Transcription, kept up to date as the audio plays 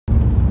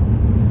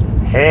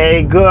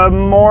Hey, good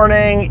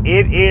morning.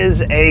 It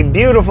is a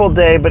beautiful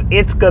day, but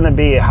it's going to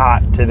be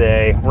hot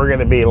today. We're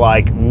going to be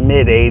like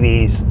mid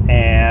 80s,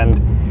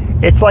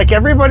 and it's like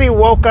everybody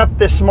woke up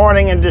this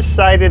morning and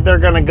decided they're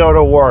going to go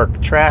to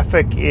work.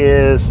 Traffic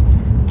is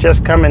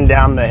just coming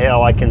down the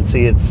hill. I can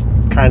see it's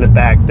kind of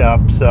backed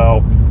up,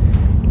 so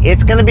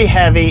it's going to be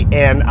heavy,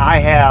 and I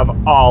have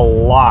a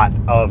lot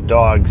of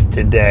dogs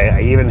today.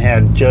 I even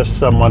had just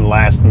someone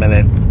last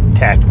minute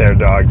tack their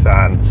dogs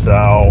on,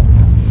 so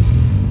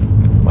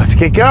let's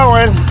get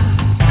going.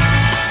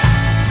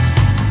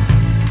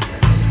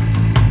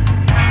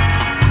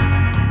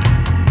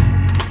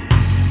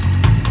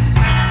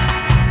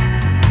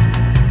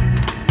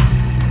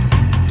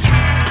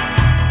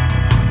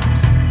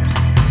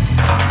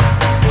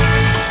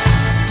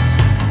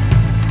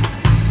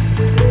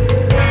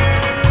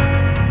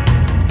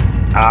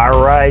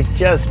 All right,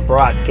 just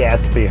brought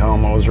Gatsby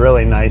home. It was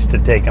really nice to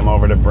take him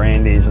over to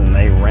Brandy's, and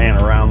they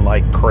ran around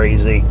like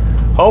crazy.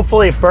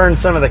 Hopefully it burned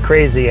some of the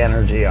crazy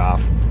energy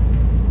off.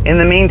 In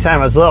the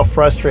meantime, I was a little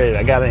frustrated.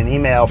 I got an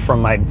email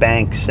from my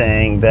bank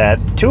saying that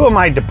 2 of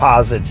my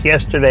deposits,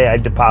 yesterday I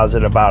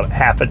deposited about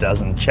half a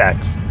dozen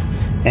checks,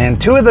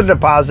 and 2 of the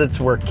deposits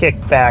were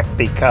kicked back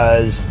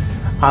because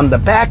on the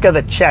back of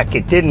the check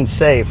it didn't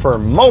say for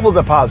mobile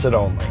deposit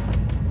only.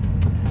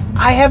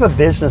 I have a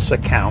business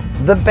account.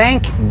 The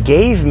bank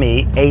gave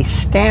me a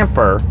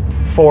stamper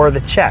for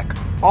the check.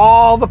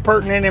 All the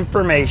pertinent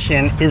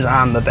information is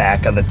on the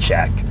back of the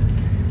check.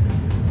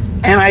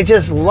 And I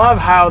just love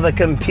how the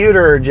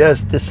computer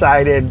just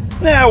decided,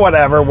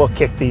 whatever, we'll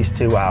kick these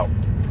 2 out.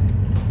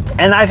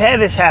 And I've had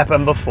this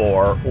happen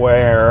before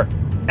where,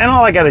 and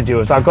all I gotta do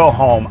is I'll go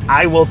home,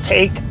 I will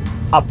take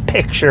a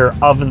picture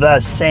of the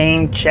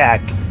same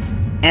check,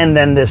 and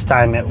then this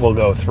time it will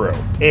go through.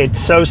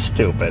 It's so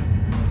stupid.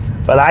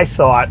 But I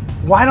thought,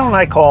 why don't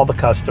I call the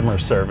customer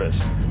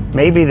service?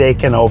 Maybe they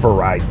can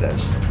override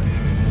this.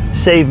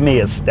 Save me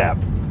a step.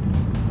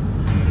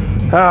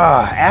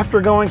 After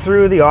going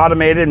through the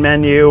automated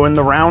menu and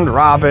the round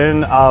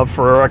robin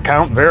for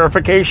account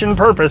verification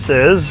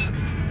purposes,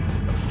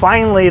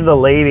 finally the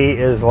lady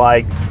is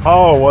like,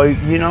 oh, well,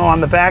 you know, on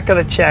the back of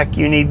the check,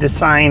 you need to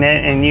sign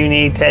it and you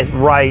need to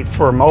write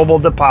for mobile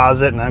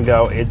deposit. And I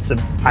go,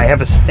 I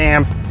have a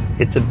stamp,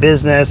 it's a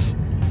business.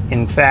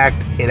 In fact,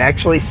 it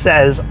actually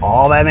says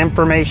all that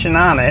information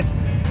on it.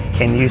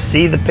 Can you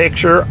see the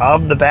picture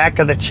of the back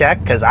of the check?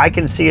 Because I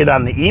can see it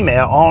on the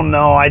email. Oh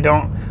no,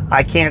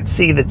 I can't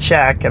see the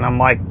check. And I'm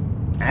like,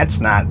 that's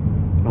not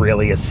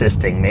really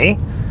assisting me.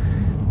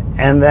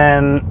 And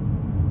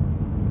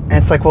then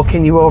it's like, well,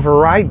 can you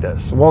override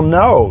this? Well,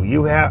 no,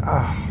 you have.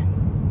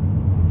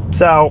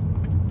 So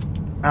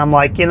I'm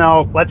like, you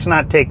know, let's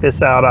not take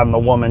this out on the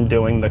woman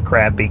doing the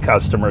crappy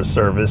customer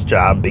service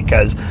job,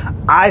 because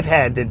I've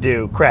had to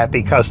do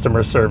crappy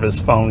customer service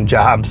phone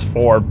jobs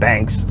for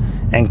banks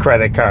and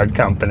credit card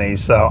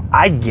companies, so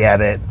I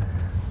get it.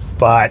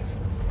 But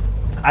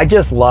I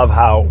just love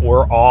how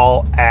we're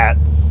all at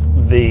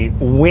the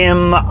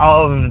whim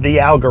of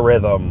the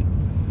algorithm.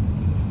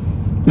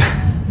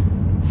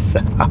 So,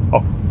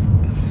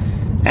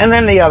 and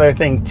then the other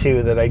thing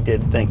too that I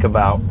did think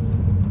about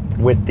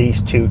with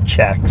these 2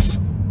 checks,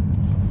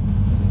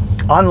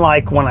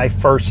 unlike when I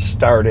first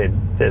started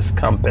this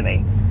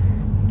company,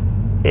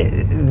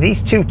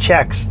 these 2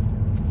 checks,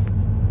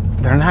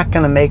 they're not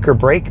going to make or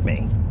break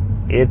me.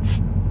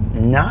 It's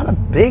not a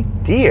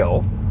big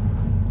deal.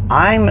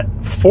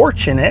 I'm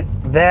fortunate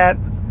that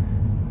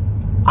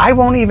I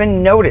won't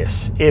even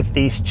notice if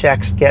these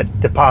checks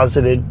get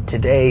deposited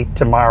today,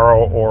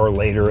 tomorrow, or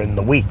later in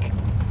the week.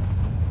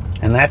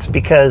 And that's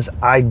because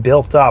I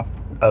built up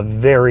a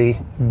very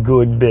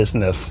good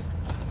business,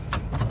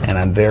 and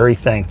I'm very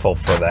thankful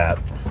for that.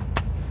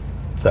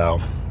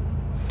 So,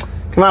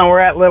 come on, we're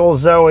at little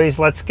Zoe's.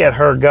 Let's get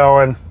her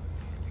going.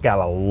 Got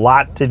a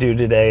lot to do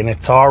today, and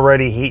it's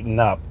already heating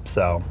up,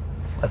 so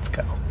let's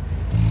go.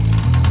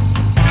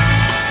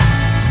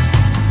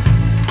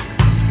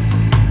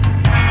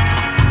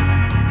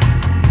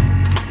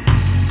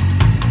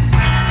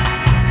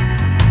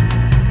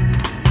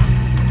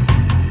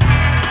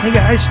 Hey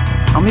guys,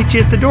 I'll meet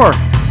you at the door.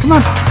 Come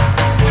on.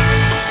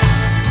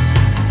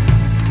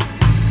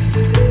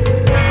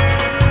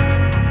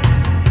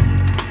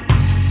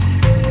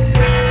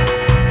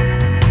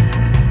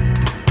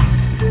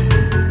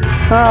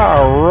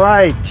 All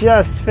right,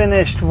 just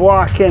finished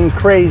walking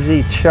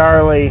Crazy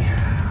Charlie.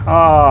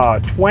 Oh,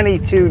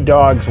 22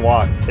 dogs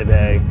walked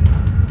today.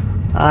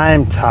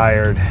 I'm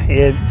tired.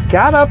 It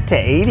got up to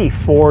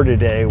 84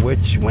 today,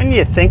 which when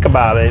you think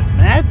about it,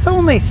 that's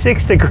only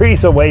 6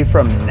 degrees away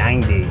from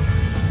 90.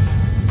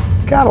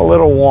 Got a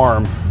little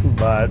warm,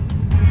 but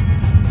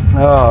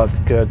oh, it's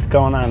good. It's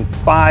going on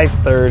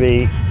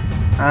 5:30.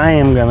 I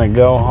am gonna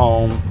go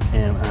home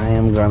and I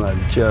am gonna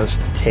just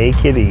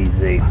take it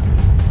easy.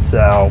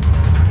 So,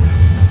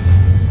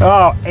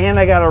 oh, and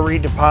I gotta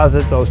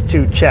redeposit those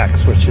 2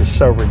 checks, which is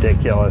so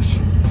ridiculous.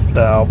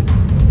 So,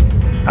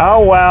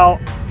 oh well.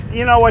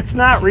 You know what's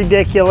not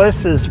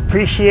ridiculous is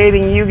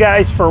appreciating you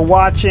guys for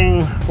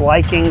watching,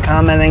 liking,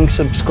 commenting,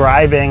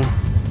 subscribing.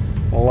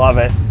 Love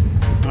it.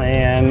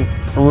 And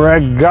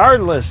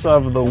regardless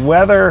of the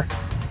weather,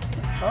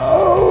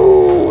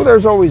 oh,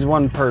 there's always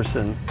one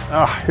person.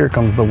 Oh, here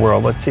comes the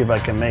world. Let's see if I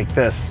can make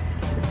this.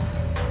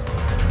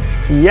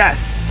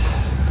 Yes.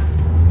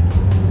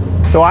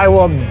 So I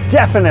will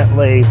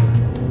definitely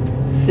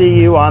see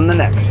you on the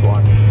next one.